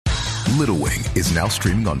Little Wing is now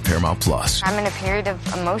streaming on Paramount Plus. I'm in a period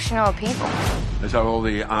of emotional upheaval. Is that all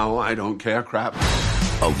the I don't care crap?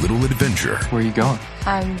 A little adventure. Where are you going?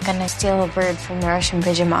 I'm gonna steal a bird from the Russian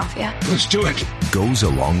pigeon mafia. Let's do it. Goes a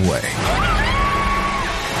long way.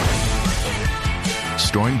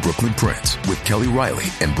 Starring Brooklyn Prince with Kelly Riley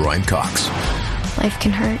and Brian Cox. Life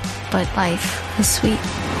can hurt, but life is sweet.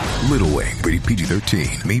 Little Wing, rated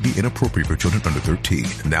PG-13, may be inappropriate for children under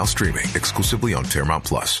 13. Now streaming exclusively on Paramount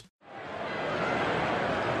Plus.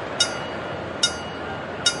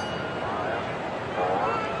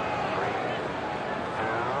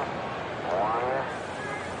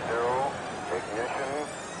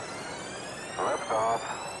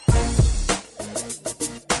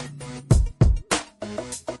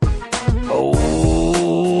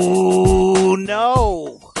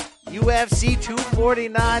 UFC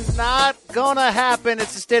 249 not gonna happen.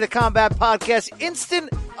 It's the State of Combat Podcast,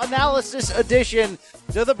 instant analysis edition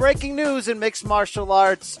to the breaking news in mixed martial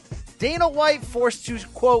arts. Dana White forced to,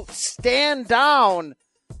 quote, stand down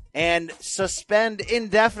and suspend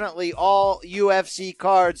indefinitely all UFC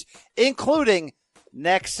cards, including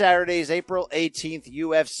next Saturday's April 18th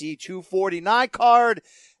UFC 249 card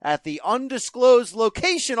at the undisclosed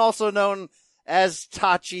location, also known as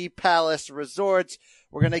Tachi Palace Resort.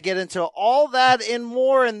 We're going to get into all that and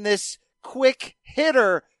more in this quick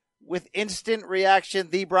hitter with instant reaction.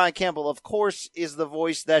 The Brian Campbell, of course, is the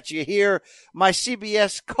voice that you hear. My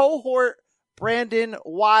CBS cohort, Brandon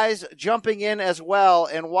Wise, jumping in as well.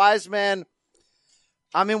 And Wise, man,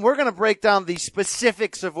 I mean, we're going to break down the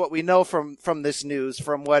specifics of what we know from this news,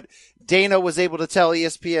 from what Dana was able to tell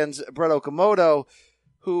ESPN's Brett Okamoto,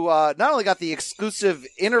 who not only got the exclusive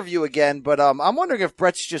interview again, but I'm wondering if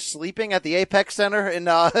Brett's just sleeping at the Apex Center and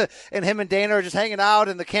him and Dana are just hanging out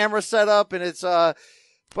and the camera's set up and it's I'm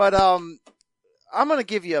going to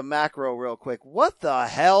give you a macro real quick. What the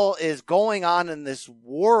hell is going on in this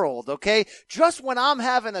world, okay? Just when I'm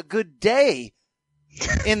having a good day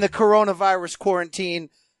in the coronavirus quarantine,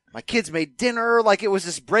 my kids made dinner like it was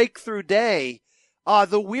this breakthrough day.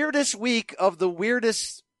 The weirdest week of the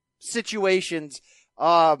weirdest situations.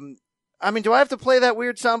 I mean, do I have to play that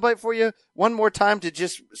weird soundbite for you one more time to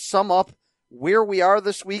just sum up where we are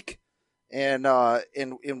this week and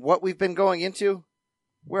in what we've been going into?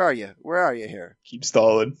 Where are you? Where are you here? Keep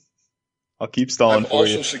stalling. I'll keep stalling for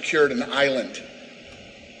you. I've also secured an island.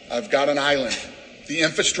 I've got an island. The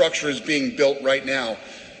infrastructure is being built right now.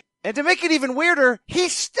 And to make it even weirder,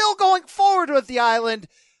 he's still going forward with the island.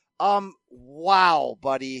 Wow,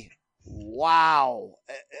 buddy. Wow.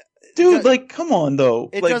 Dude, like, come on, though.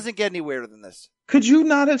 It like, doesn't get any weirder than this. Could you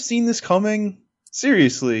not have seen this coming?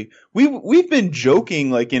 Seriously. We've been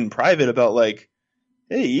joking, like, in private about, like,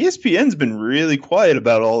 hey, ESPN's been really quiet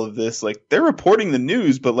about all of this. Like, they're reporting the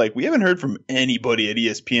news, but, like, we haven't heard from anybody at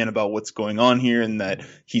ESPN about what's going on here and that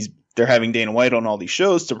they're having Dana White on all these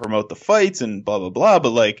shows to promote the fights and blah, blah, blah.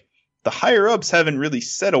 But, like, the higher-ups haven't really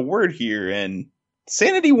said a word here, and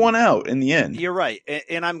sanity won out in the end. You're right.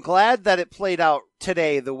 And I'm glad that it played out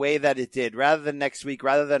today the way that it did, rather than next week,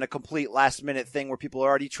 rather than a complete last-minute thing where people are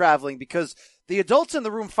already traveling, because the adults in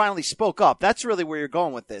the room finally spoke up. That's really where you're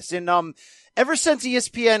going with this. And ever since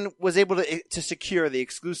ESPN was able to secure the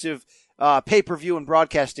exclusive pay-per-view and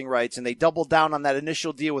broadcasting rights, and they doubled down on that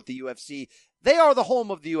initial deal with the UFC, they are the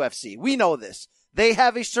home of the UFC. We know this. They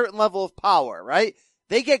have a certain level of power, right?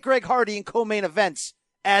 They get Greg Hardy in co-main events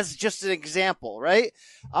as just an example, right?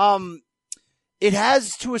 It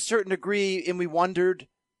has to a certain degree, and we wondered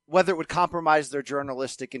whether it would compromise their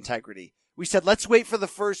journalistic integrity. We said, let's wait for the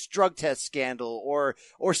first drug test scandal or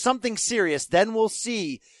something serious. Then we'll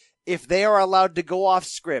see if they are allowed to go off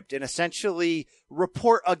script and essentially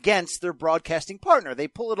report against their broadcasting partner. They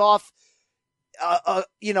pull it off,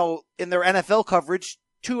 in their NFL coverage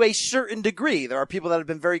to a certain degree. There are people that have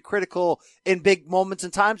been very critical in big moments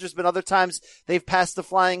and times. There's been other times they've passed the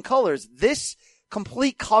flying colors. This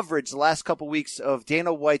complete coverage the last couple weeks of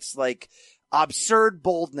Dana White's like absurd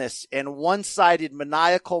boldness and one-sided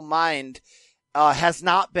maniacal mind has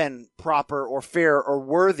not been proper or fair or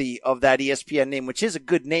worthy of that ESPN name, which is a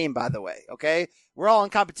good name, by the way. Okay. We're all in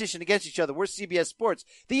competition against each other. We're CBS Sports.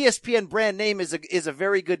 The ESPN brand name is a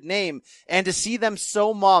very good name. And to see them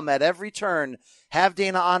so mum at every turn, have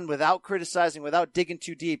Dana on without criticizing, without digging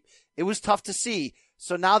too deep, it was tough to see.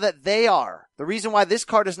 So now that they are, the reason why this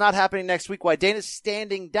card is not happening next week, why Dana's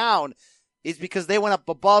standing down, is because they went up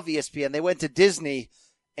above ESPN. They went to Disney,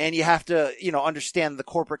 and you have to, understand the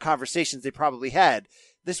corporate conversations they probably had.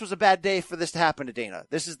 This was a bad day for this to happen to Dana.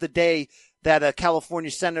 This is the day that a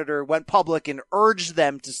California senator went public and urged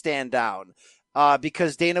them to stand down.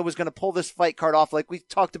 because Dana was going to pull this fight card off like we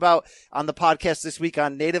talked about on the podcast this week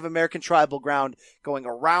on Native American tribal ground, going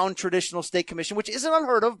around traditional state commission, which isn't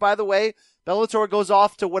unheard of, by the way. Bellator goes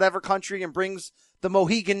off to whatever country and brings the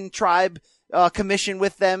Mohegan tribe commission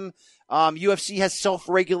with them. UFC has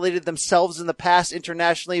self-regulated themselves in the past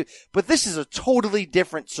internationally, but this is a totally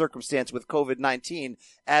different circumstance with COVID-19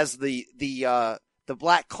 as the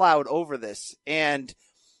black cloud over this. And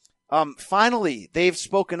finally, they've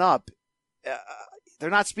spoken up. They're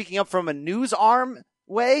not speaking up from a news arm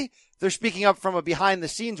way. They're speaking up from a behind the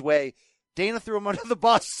scenes way. Dana threw him under the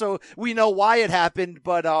bus, so we know why it happened.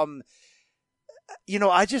 But,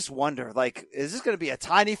 I just wonder, like, is this going to be a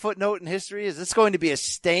tiny footnote in history? Is this going to be a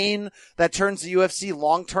stain that turns the UFC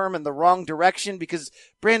long-term in the wrong direction? Because,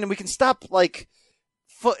 Brandon, we can stop, like,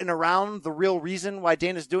 footing around the real reason why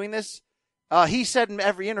Dana's doing this. He said in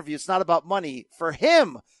every interview, it's not about money for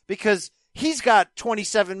him because he's got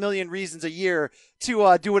 27 million reasons a year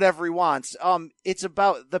to do whatever he wants. It's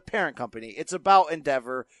about the parent company. It's about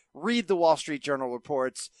Endeavor. Read the Wall Street Journal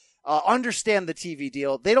reports. Understand the TV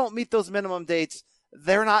deal. They don't meet those minimum dates.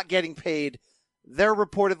 They're not getting paid. They're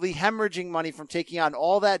reportedly hemorrhaging money from taking on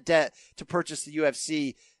all that debt to purchase the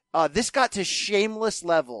UFC. This got to shameless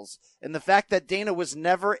levels. And the fact that Dana was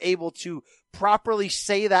never able to properly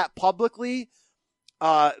say that publicly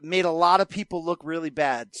made a lot of people look really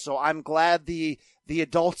bad. So I'm glad the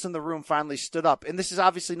adults in the room finally stood up. And this is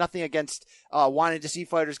obviously nothing against wanting to see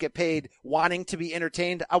fighters get paid, wanting to be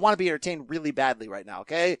entertained. I want to be entertained really badly right now,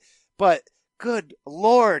 okay? But good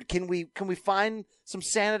Lord, can we find some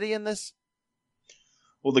sanity in this?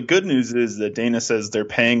 Well, the good news is that Dana says they're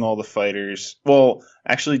paying all the fighters. Well,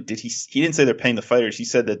 actually, he didn't say they're paying the fighters. He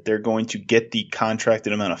said that they're going to get the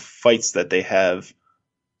contracted amount of fights that they have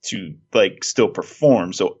to, like, still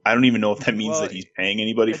perform. So I don't even know if that means that he's paying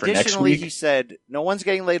anybody for next week. Additionally, he said no one's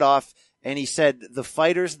getting laid off, and he said the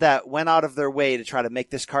fighters that went out of their way to try to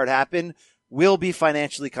make this card happen will be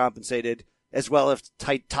financially compensated, as well as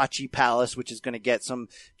Tachi Palace, which is going to get some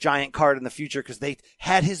giant card in the future because they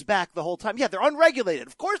had his back the whole time. Yeah, they're unregulated.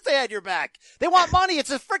 Of course they had your back. They want money.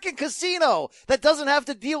 It's a freaking casino that doesn't have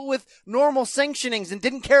to deal with normal sanctionings and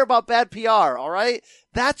didn't care about bad PR, all right?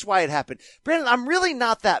 That's why it happened. Brandon, I'm really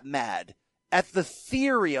not that mad at the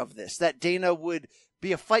theory of this, that Dana would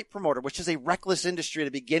be a fight promoter, which is a reckless industry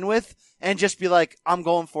to begin with, and just be like, I'm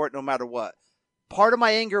going for it no matter what. Part of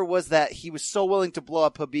my anger was that he was so willing to blow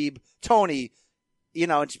up Tony,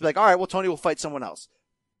 and just be like, all right, well, Tony will fight someone else.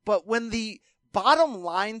 But when the bottom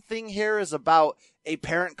line thing here is about a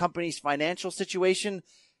parent company's financial situation,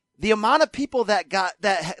 the amount of people that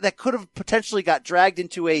could have potentially got dragged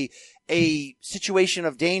into a situation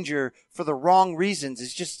of danger for the wrong reasons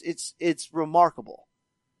is just, it's remarkable.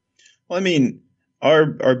 Well, I mean,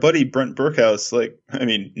 our buddy Brent Burkhouse,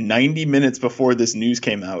 90 minutes before this news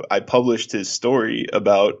came out, I published his story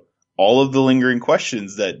about all of the lingering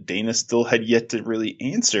questions that Dana still had yet to really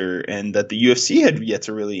answer and that the UFC had yet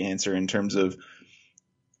to really answer in terms of,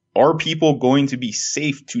 are people going to be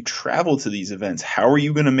safe to travel to these events? How are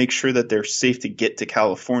you going to make sure that they're safe to get to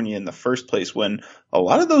California in the first place when a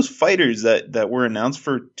lot of those fighters that were announced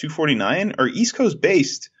for 249 are East Coast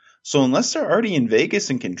based? So unless they're already in Vegas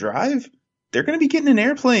and can drive, they're going to be getting in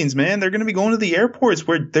airplanes, man. They're going to be going to the airports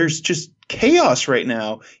where there's just chaos right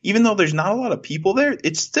now. Even though there's not a lot of people there,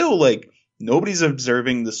 it's still like nobody's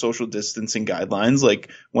observing the social distancing guidelines.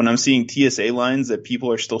 Like when I'm seeing TSA lines that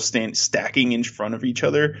people are still stacking in front of each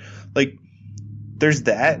other, like there's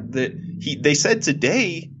that they said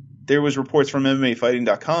today there was reports from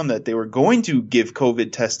MMAfighting.com that they were going to give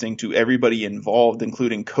COVID testing to everybody involved,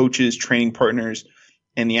 including coaches, training partners,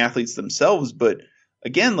 and the athletes themselves. But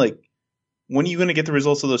again, like, when are you going to get the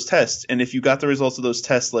results of those tests? And if you got the results of those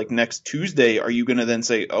tests like next Tuesday, are you going to then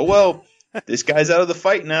say, oh, well, this guy's out of the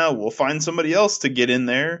fight now, we'll find somebody else to get in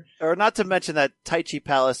there? Or not to mention that Tai Chi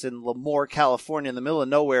Palace in Lemoore, California, in the middle of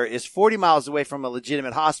nowhere, is 40 miles away from a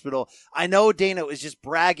legitimate hospital. I know Dana was just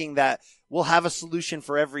bragging that we'll have a solution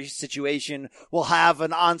for every situation. We'll have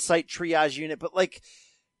an on-site triage unit. But, like,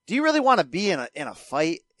 do you really want to be in a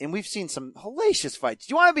fight? And we've seen some hellacious fights.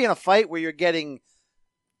 Do you want to be in a fight where you're getting,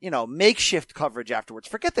 makeshift coverage afterwards?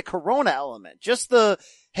 Forget the corona element. Just the,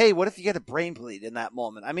 hey, what if you get a brain bleed in that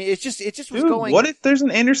moment? I mean, it just was going. What if there's an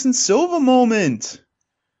Anderson Silva moment?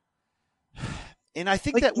 And I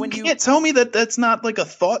think that when you can't tell me that that's not like a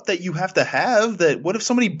thought that you have to have, that what if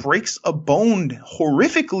somebody breaks a bone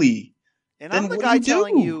horrifically? And I'm the guy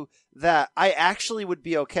telling you that I actually would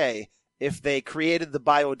be okay if they created the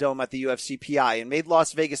Biodome at the UFC PI and made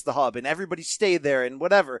Las Vegas the hub and everybody stayed there and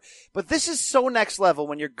whatever. But this is so next level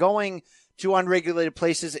when you're going to unregulated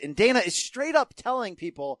places, and Dana is straight up telling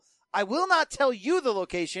people, I will not tell you the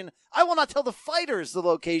location. I will not tell the fighters the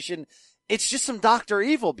location. It's just some Dr.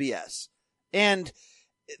 Evil BS. And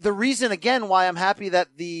the reason, again, why I'm happy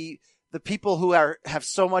that the people who have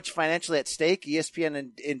so much financially at stake,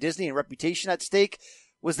 ESPN and Disney, and reputation at stake,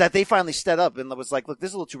 was that they finally stood up and was like, look, this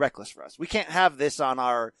is a little too reckless for us. We can't have this on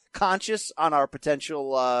our conscience, on our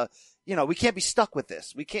potential, we can't be stuck with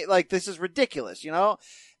this. We can't, this is ridiculous,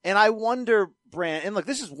 And I wonder, Brand, and look,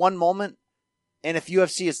 this is one moment, and if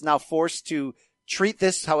UFC is now forced to treat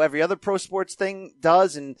this how every other pro sports thing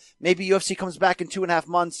does, and maybe UFC comes back in 2.5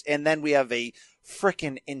 months, and then we have a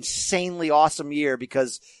freaking insanely awesome year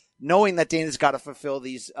because knowing that Dana's got to fulfill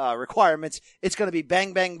these requirements, it's going to be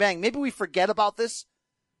bang, bang, bang. Maybe we forget about this,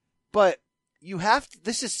 but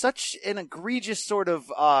this is such an egregious sort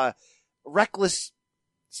of reckless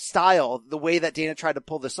style, the way that Dana tried to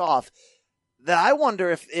pull this off, that I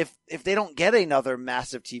wonder if they don't get another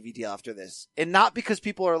massive TV deal after this. And not because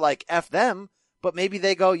people are like, F them, but maybe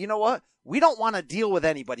they go, you know what? We don't want to deal with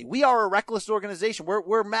anybody. We are a reckless organization.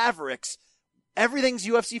 We're Mavericks. Everything's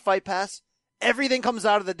UFC Fight Pass. Everything comes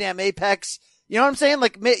out of the damn Apex. You know what I'm saying?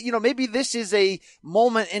 Maybe this is a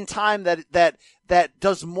moment in time that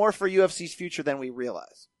does more for UFC's future than we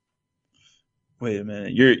realize. Wait a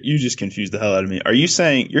minute. You just confused the hell out of me. You're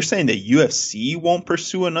saying that UFC won't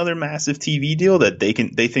pursue another massive TV deal, that they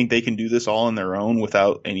think they can do this all on their own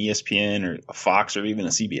without an ESPN or a Fox or even a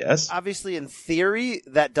CBS? Obviously, in theory,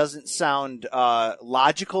 that doesn't sound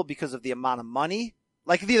logical because of the amount of money.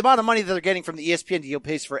 Like the amount of money that they're getting from the ESPN deal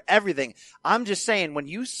pays for everything. I'm just saying, when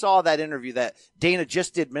you saw that interview that Dana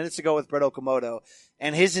just did minutes ago with Brett Okamoto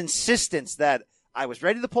and his insistence that I was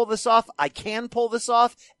ready to pull this off, I can pull this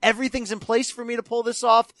off, everything's in place for me to pull this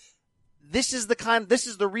off. This is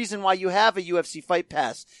the reason why you have a UFC Fight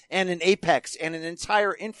Pass and an Apex and an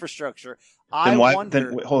entire infrastructure.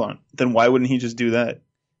 Hold on. Then why wouldn't he just do that?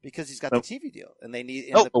 Because he's got the TV deal and they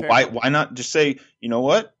need. Why not just say, you know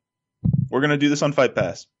what? We're going to do this on Fight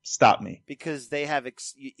Pass. Stop me. Because they have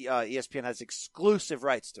ESPN has exclusive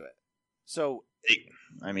rights to it. So,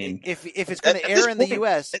 if it's going to air in the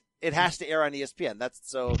U.S., it has to air on ESPN. That's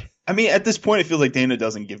so. At this point, it feels like Dana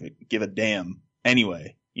doesn't give a damn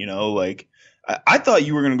anyway. I thought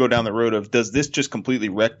you were going to go down the road of, does this just completely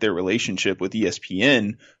wreck their relationship with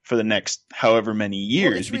ESPN for the next however many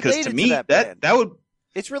years? Well, because to me, that would.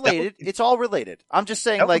 It's related. It's all related. I'm just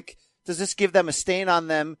saying, does this give them a stain on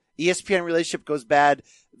them? ESPN relationship goes bad.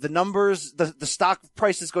 The numbers, the stock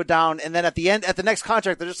prices go down. And then at the next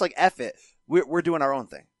contract, they're just like, F it. We're doing our own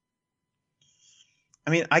thing.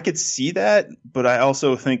 I could see that, but I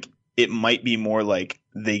also think it might be more like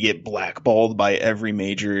they get blackballed by every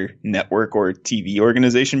major network or TV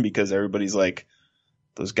organization because everybody's like,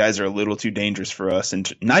 those guys are a little too dangerous for us.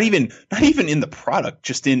 And not even in the product,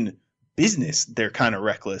 just in business, they're kind of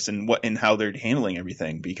reckless in how they're handling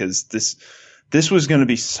everything, because this was going to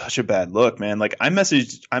be such a bad look, man. I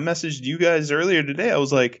messaged you guys earlier today. I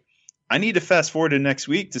was like, I need to fast forward to next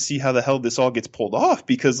week to see how the hell this all gets pulled off,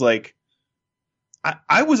 because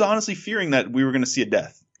I was honestly fearing that we were going to see a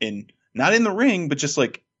death not in the ring, but just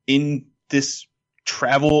in this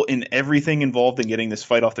travel and everything involved in getting this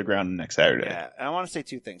fight off the ground next Saturday. Yeah, and I want to say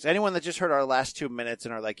two things. Anyone that just heard our last 2 minutes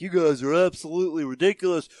and are like, you guys are absolutely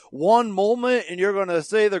ridiculous. One moment and you're going to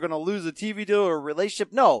say they're going to lose a TV deal or a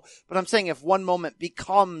relationship. No, but I'm saying if one moment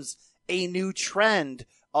becomes a new trend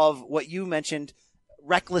of what you mentioned,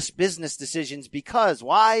 reckless business decisions,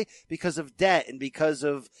 why? Because of debt and because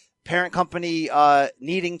of parent company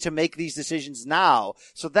needing to make these decisions now.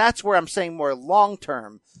 So that's where I'm saying more long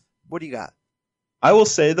term. What do you got? I will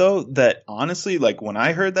say, though, that honestly, when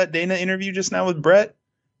I heard that Dana interview just now with Brett,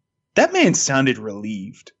 that man sounded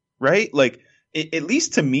relieved, right? At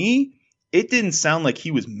least to me, it didn't sound like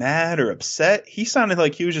he was mad or upset. He sounded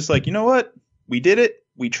like he was just like, you know what? We did it.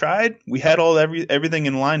 We tried. We had everything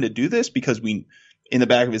in line to do this because in the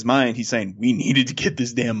back of his mind, he's saying we needed to get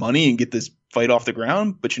this damn money and get this fight off the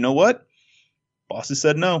ground. But you know what? Bosses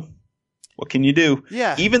said no. What can you do?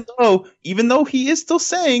 Yeah. Even though he is still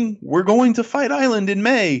saying we're going to Fight Island in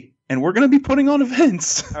May and we're going to be putting on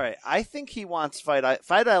events. All right. I think he wants Fight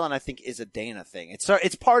Island. I think is a Dana thing.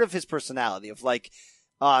 It's part of his personality of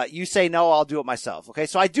you say no, I'll do it myself. Okay.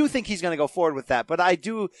 So I do think he's going to go forward with that, but I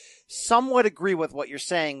do somewhat agree with what you're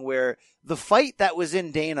saying, where the fight that was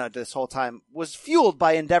in Dana this whole time was fueled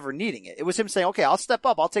by Endeavor needing it. It was him saying, okay, I'll step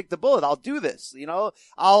up. I'll take the bullet. I'll do this.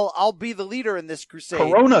 I'll be the leader in this crusade.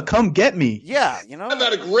 Corona, come get me. Yeah. I've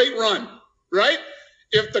had a great run, right?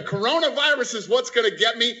 If the coronavirus is what's going to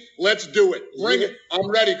get me, let's do it. Bring it. I'm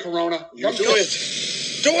ready, Corona. Come do it.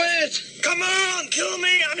 Do it! Come on! Kill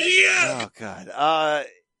me! I'm here! Oh, God.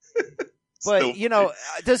 But,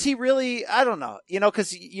 does he really, I don't know,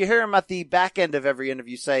 cause you hear him at the back end of every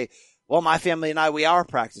interview say, well, my family and I, we are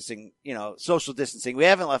practicing, social distancing. We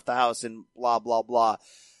haven't left the house and blah, blah, blah.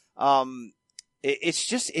 It's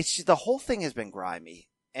just the whole thing has been grimy.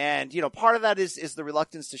 And, part of that is the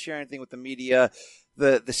reluctance to share anything with the media,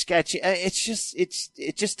 the sketch.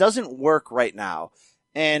 It just doesn't work right now.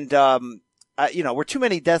 And, we're too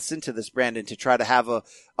many deaths into this, Brandon, to try to have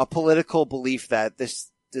a political belief that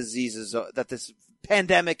this disease is, that this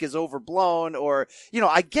pandemic is overblown, or,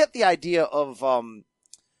 I get the idea of,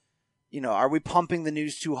 are we pumping the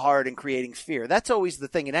news too hard and creating fear? That's always the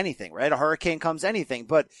thing in anything, right? A hurricane comes, anything.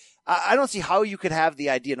 But I don't see how you could have the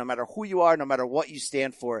idea, no matter who you are, no matter what you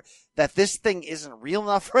stand for, that this thing isn't real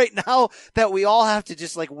enough right now, that we all have to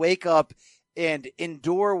just like wake up and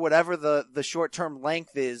endure whatever the short-term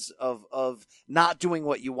length is of not doing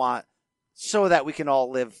what you want, so that we can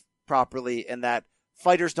all live properly and that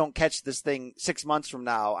fighters don't catch this thing 6 months from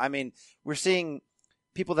now. I mean, we're seeing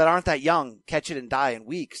people that aren't that young catch it and die in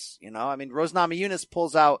weeks. I mean, Rose Namajunas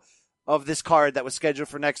pulls out of this card that was scheduled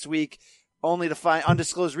for next week, only to find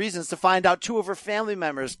undisclosed reasons to find out 2 of her family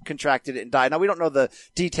members contracted it and died. Now, we don't know the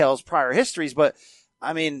details, prior histories, but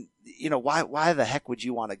I mean, why the heck would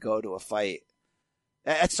you want to go to a fight?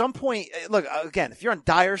 At some point, look, again, if you're in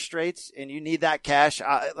dire straits and you need that cash,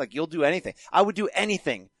 you'll do anything. I would do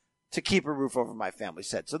anything to keep a roof over my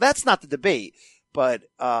family's head. So that's not the debate, but,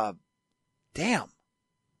 damn,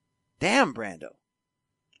 Brando.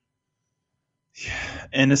 Yeah.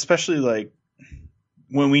 And especially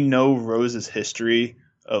when we know Rose's history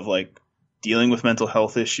of dealing with mental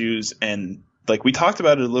health issues, and we talked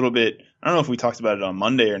about it a little bit. I don't know if we talked about it on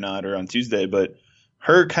Monday or not, or on Tuesday, but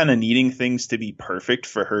her kind of needing things to be perfect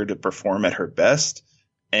for her to perform at her best.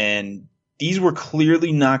 And these were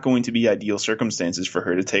clearly not going to be ideal circumstances for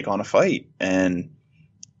her to take on a fight. And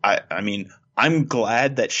I mean, I'm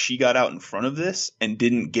glad that she got out in front of this and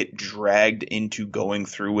didn't get dragged into going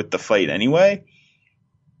through with the fight anyway.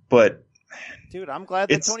 But dude, I'm glad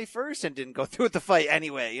that Tony Ferguson didn't go through with the fight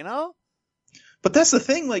anyway, But that's the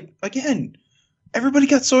thing. Again, everybody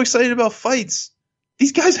got so excited about fights.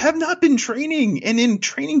 These guys have not been training and in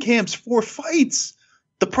training camps for fights.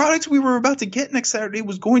 The product we were about to get next Saturday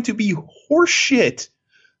was going to be horseshit.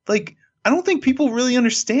 I don't think people really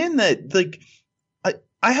understand that.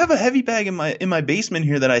 I have a heavy bag in my basement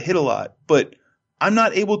here that I hit a lot, but I'm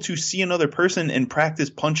not able to see another person and practice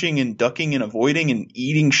punching and ducking and avoiding and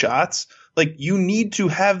eating shots. You need to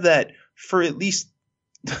have that for at least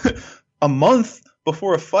a month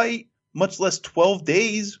before a fight, much less 12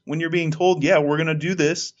 days when you're being told, yeah, we're going to do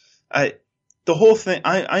this. The whole thing,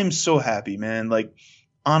 I'm so happy, man.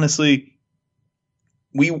 Honestly,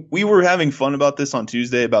 we were having fun about this on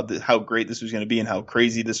Tuesday, about how great this was going to be and how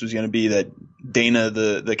crazy this was going to be, that Dana,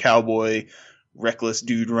 the cowboy, reckless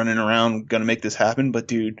dude running around, going to make this happen. But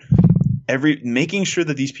dude, making sure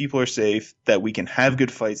that these people are safe, that we can have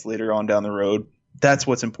good fights later on down the road, that's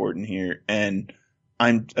what's important here. And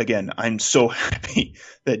I'm so happy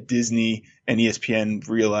that Disney and ESPN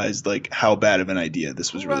realized how bad of an idea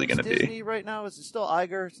this was really going to be. Disney right now, is it still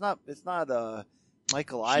Iger? It's not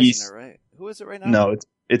Michael Eisner, right? Who is it right now? No,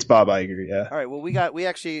 it's Bob Iger. Yeah. All right. Well, we have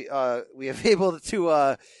able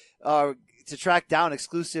to track down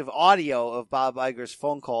exclusive audio of Bob Iger's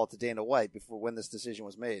phone call to Dana White when this decision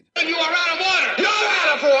was made. You are out of order. You're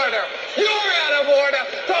out of order. You're out of order.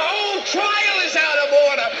 The whole trial is out of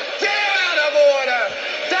order. They're out of order.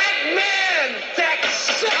 That man,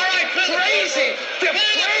 that's crazy,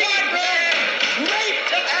 depraved man,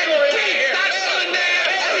 raped and beat that woman there,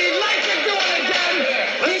 and he'd like to do it again.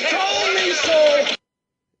 He told me so.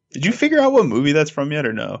 Did you figure out what movie that's from yet,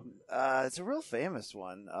 or no? It's a real famous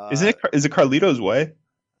one. Is it Carlito's Way?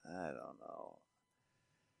 I don't know.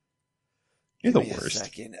 You're the Give me worst. A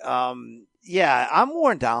second. Yeah, I'm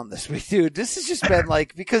worn down this week, dude. This has just been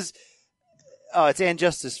because it's And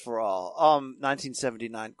Justice for All.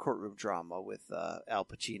 1979 courtroom drama with Al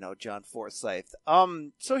Pacino, John Forsythe.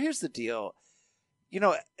 So here's the deal.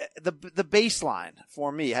 The baseline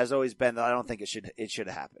for me has always been that I don't think it should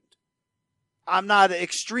have happened. I'm not at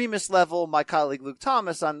extremist level, my colleague Luke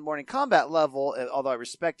Thomas on Morning Combat level, although I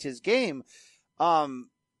respect his game.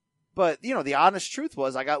 But, the honest truth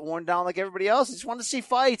was I got worn down like everybody else. I just wanted to see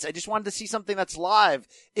fights. I just wanted to see something that's live.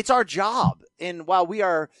 It's our job. And while we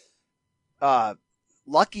are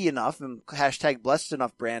lucky enough and hashtag blessed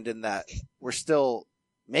enough, Brandon, that we're still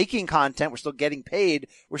making content, we're still getting paid,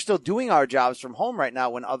 we're still doing our jobs from home right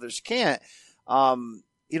now when others can't.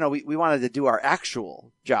 We wanted to do our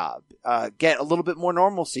actual job, get a little bit more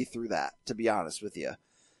normalcy through that, to be honest with you.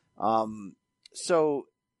 So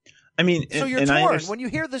I mean, So you're and torn. When you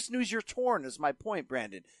hear this news, you're torn, is my point,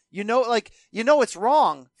 Brandon. You know it's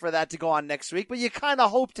wrong for that to go on next week, but you kind of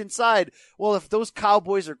hoped inside, well, if those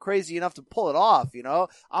Cowboys are crazy enough to pull it off,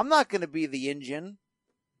 I'm not going to be the Indian.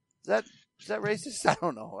 Is that racist? I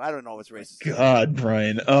don't know. I don't know what's racist. God,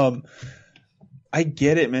 Brian. I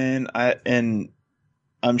get it, man.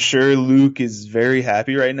 I'm sure Luke is very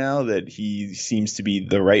happy right now that he seems to be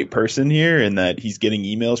the right person here and that he's getting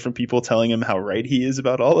emails from people telling him how right he is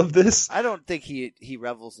about all of this. I don't think he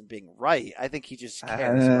revels in being right. I think he just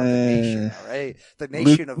cares about the nation, all right? The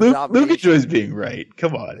nation of domination. Luke enjoys being right.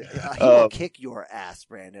 Come on. He will kick your ass,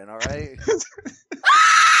 Brandon, all right?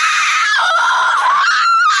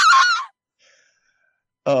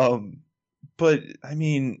 But, I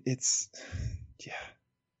mean, yeah.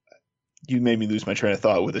 You made me lose my train of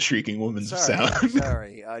thought with a shrieking woman's sound.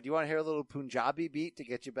 Sorry. Do you want to hear a little Punjabi beat to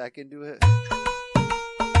get you back into it?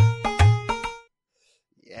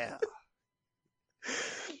 Yeah.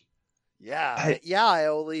 Yeah.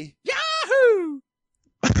 Ioli. Yahoo!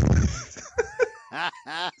 All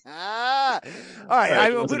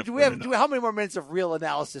right. How many more minutes of real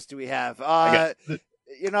analysis do we have?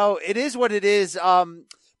 It is what it is.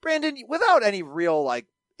 Brandon, without any real,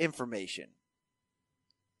 information.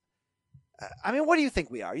 I mean, what do you think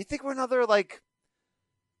we are? You think we're another,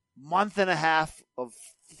 month and a half of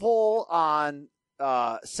full-on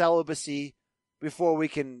celibacy before we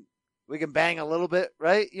can bang a little bit,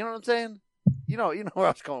 right? You know what I'm saying? You know where I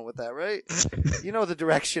was going with that, right? You know the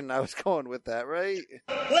direction I was going with that, right?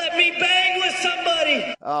 Let me bang with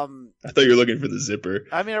somebody! I thought you were looking for the zipper.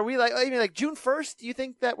 I mean, are we like June 1st? Do you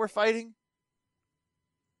think that we're fighting?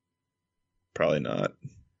 Probably not.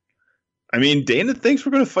 I mean, Dana thinks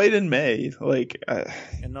we're going to fight in May. No,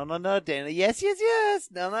 Dana. Yes.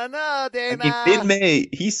 No, Dana. I mean, mid-May.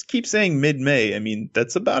 He keeps saying mid-May. I mean,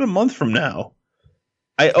 that's about a month from now.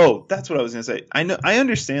 That's what I was going to say. I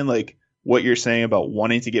understand, what you're saying about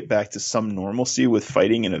wanting to get back to some normalcy with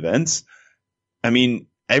fighting and events. I mean,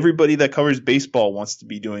 everybody that covers baseball wants to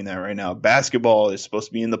be doing that right now. Basketball is supposed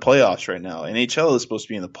to be in the playoffs right now. NHL is supposed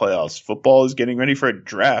to be in the playoffs. Football is getting ready for a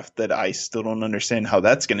draft that I still don't understand how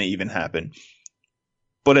that's going to even happen.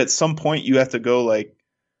 But at some point you have to go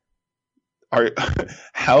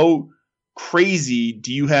how crazy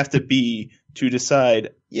do you have to be to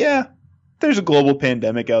decide, yeah, there's a global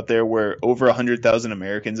pandemic out there where over 100,000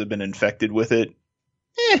 Americans have been infected with it.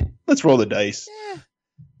 Let's roll the dice.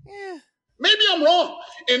 Yeah. Maybe I'm wrong.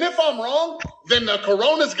 And if I'm wrong, then the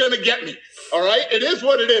corona's going to get me. All right? It is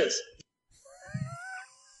what it is.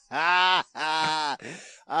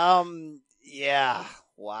 Yeah.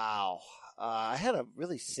 Wow. I had a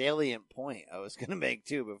really salient point I was going to make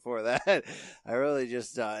too before that. I really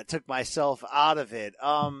just took myself out of it.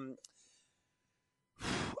 The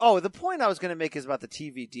point I was going to make is about the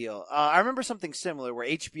TV deal. I remember something similar where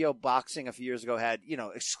HBO Boxing a few years ago had,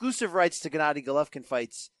 exclusive rights to Gennady Golovkin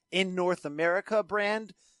fights in North America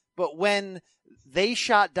brand, but when they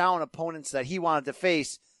shot down opponents that he wanted to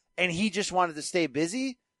face and he just wanted to stay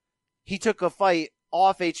busy, he took a fight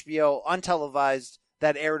off HBO, untelevised,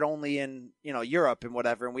 that aired only in, Europe and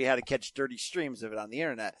whatever, and we had to catch dirty streams of it on the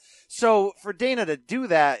internet. So for Dana to do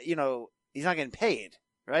that, he's not getting paid,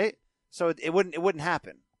 right? So it wouldn't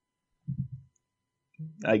happen.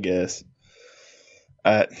 I guess.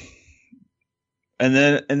 And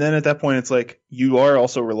then at that point, it's you are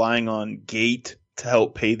also relying on Gate to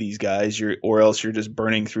help pay these guys, or else you're just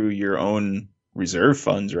burning through your own reserve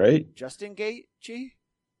funds, right? Justin Gaethje?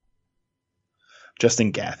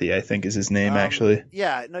 Justin Gaethje, I think, is his name, actually.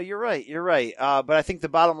 Yeah, no, you're right. But I think the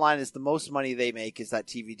bottom line is the most money they make is that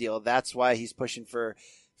TV deal. That's why he's pushing for,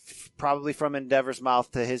 probably from Endeavor's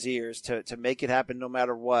mouth to his ears, to make it happen no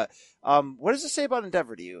matter what. What does it say about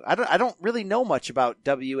Endeavor to you? I don't really know much about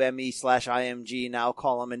WME/IMG, now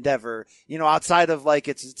call them Endeavor, outside of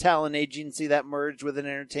it's a talent agency that merged with an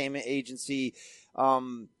entertainment agency.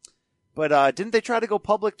 But didn't they try to go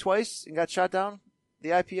public twice and got shot down, the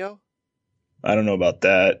IPO? I don't know about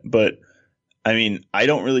that, but I mean, I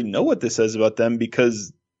don't really know what this says about them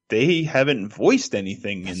because they haven't voiced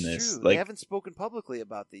anything in this. True. They haven't spoken publicly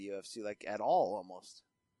about the UFC at all, almost.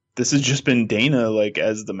 This has just been Dana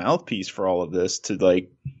as the mouthpiece for all of this to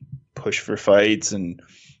push for fights and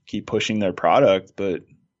keep pushing their product. But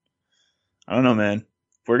I don't know, man.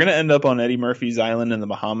 If we're gonna end up on Eddie Murphy's island in the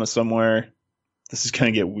Bahamas somewhere, this is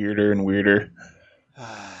gonna get weirder and weirder.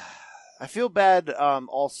 I feel bad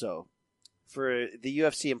also for the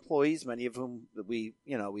UFC employees, many of whom we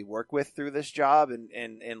work with through this job and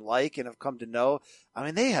have come to know. I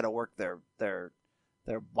mean, they had to work their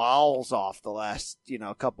balls off the last,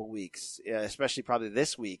 couple weeks, especially probably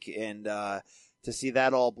this week. And, to see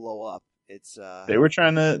that all blow up. It's they were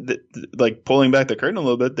trying to, like, pulling back the curtain a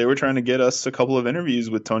little bit, they were trying to get us a couple of interviews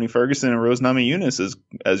with Tony Ferguson and Rose Namajunas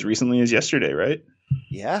as recently as yesterday, right?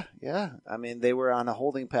 Yeah. I mean, they were on a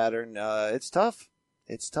holding pattern. It's tough.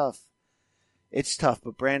 But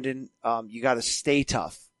Brandon, you got to stay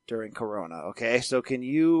tough during Corona, okay? So can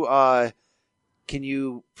you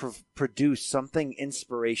produce something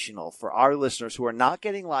inspirational for our listeners who are not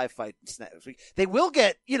getting live fights next week? They will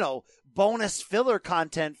get, bonus filler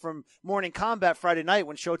content from Morning Combat Friday night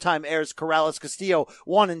when Showtime airs Corrales Castillo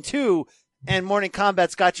 1 and 2, and Morning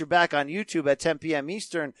Combat's got your back on YouTube at 10 p.m.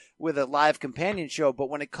 Eastern with a live companion show. But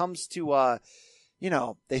when it comes to,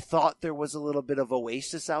 they thought there was a little bit of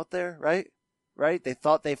oasis out there, right? They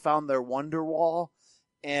thought they found their wonder wall,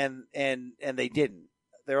 and they didn't.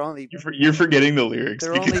 They're only you're forgetting the lyrics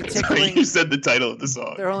they're because only tickling, you said the title of the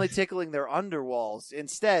song. They're only tickling their underwalls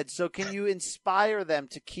instead. So can you inspire them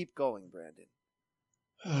to keep going, Brandon?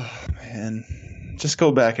 Oh, man, just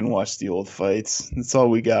go back and watch the old fights. That's all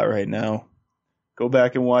we got right now. Go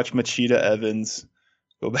back and watch Machida Evans.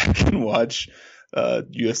 Go back and watch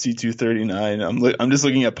UFC 239. I'm just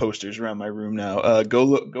looking at posters around my room now. Go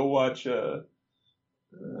watch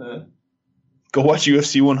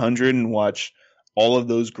UFC 100 and watch all of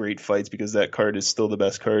those great fights, because that card is still the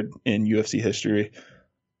best card in UFC history.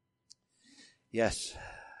 Yes.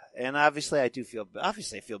 And obviously I feel bad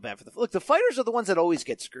for the fighters are the ones that always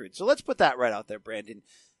get screwed. So let's put that right out there, Brandon.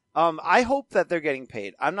 I hope that they're getting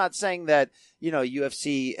paid. I'm not saying that,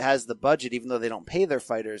 UFC has the budget, even though they don't pay their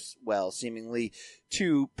fighters well, seemingly,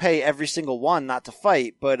 to pay every single one not to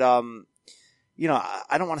fight. But, I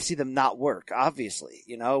don't want to see them not work, obviously,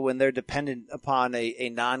 when they're dependent upon a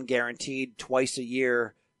non-guaranteed twice a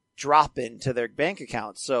year drop into their bank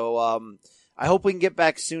account. So, I hope we can get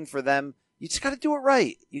back soon for them. You just got to do it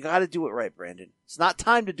right. You got to do it right, Brandon. It's not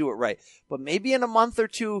time to do it right, but maybe in a month or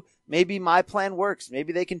two, maybe my plan works.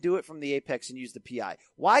 Maybe they can do it from the Apex and use the PI.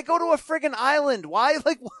 Why go to a friggin' island? Why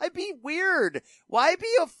be weird? Why be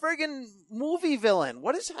a friggin' movie villain?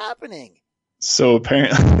 What is happening? So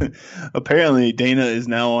apparently Dana is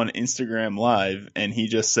now on Instagram Live, and he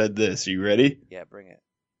just said this. Are you ready? Yeah, bring it.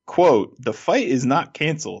 Quote, "The fight is not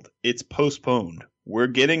canceled. It's postponed. We're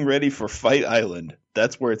getting ready for Fight Island.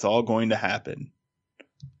 That's where it's all going to happen."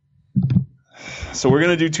 So we're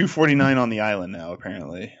going to do 249 on the island now,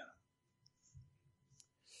 apparently.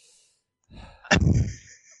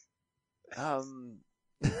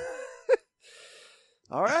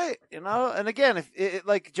 All right, and again,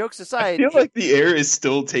 if jokes aside, I feel like the air is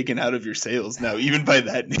still taken out of your sails now, even by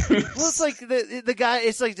that news. Well, it's like the guy.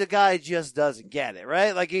 It's like the guy just doesn't get it,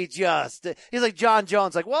 right? Like he's like John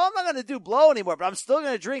Jones. Like, well, I'm not going to do blow anymore, but I'm still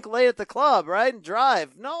going to drink late at the club, right, and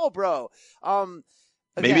drive. No, bro.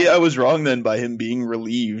 Again, maybe I was wrong then by him being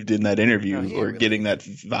relieved in that interview, or getting that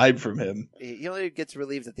vibe from him. He only gets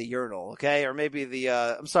relieved at the urinal, okay, or maybe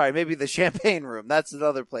maybe the champagne room. That's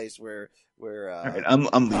another place where. All right,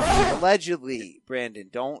 I'm leaving. Allegedly, Brandon,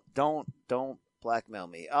 don't blackmail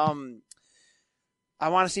me. I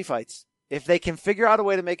want to see fights. If they can figure out a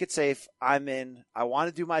way to make it safe, I'm in. I want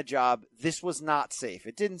to do my job. This was not safe.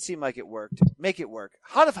 It didn't seem like it worked. Make it work.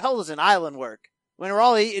 How the hell does an island work when we're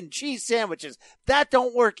all eating cheese sandwiches? That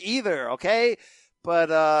don't work either, okay?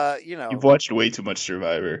 But you've watched way too much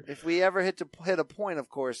Survivor. If we ever hit a point, of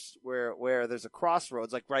course, where there's a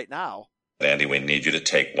crossroads, like right now. "Andy, we need you to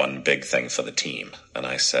take one big thing for the team." And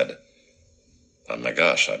I said, "Oh my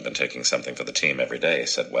gosh, I've been taking something for the team every day." He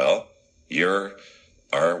said, "Well, you're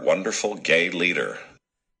our wonderful gay leader."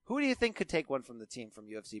 Who do you think could take one from the team from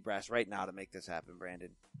UFC Brass right now to make this happen, Brandon?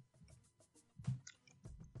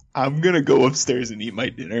 I'm going to go upstairs and eat my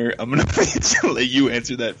dinner. I'm going to let you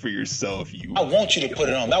answer that for yourself. I want you to put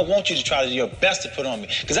it on me. I want you to try to do your best to put it on me,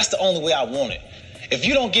 because that's the only way I want it. If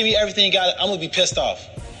you don't give me everything you got, I'm going to be pissed off.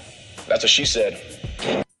 That's what she said.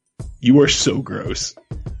 You are so gross.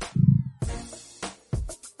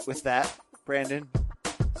 With that, Brandon,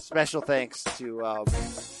 special thanks to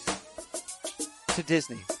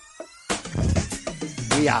Disney.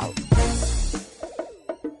 We out.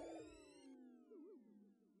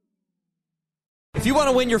 If you want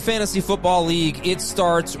to win your fantasy football league, it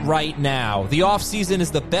starts right now. The offseason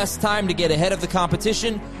is the best time to get ahead of the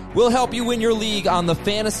competition. We'll help you win your league on the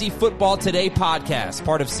Fantasy Football Today podcast,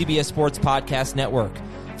 part of CBS Sports Podcast Network.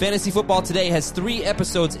 Fantasy Football Today has 3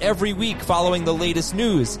 episodes every week following the latest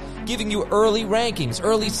news, giving you early rankings,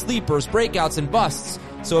 early sleepers, breakouts, and busts.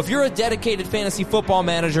 So if you're a dedicated fantasy football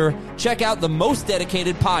manager, check out the most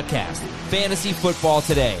dedicated podcast, Fantasy Football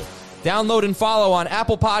Today. Download and follow on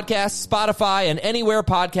Apple Podcasts, Spotify, and anywhere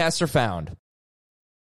podcasts are found.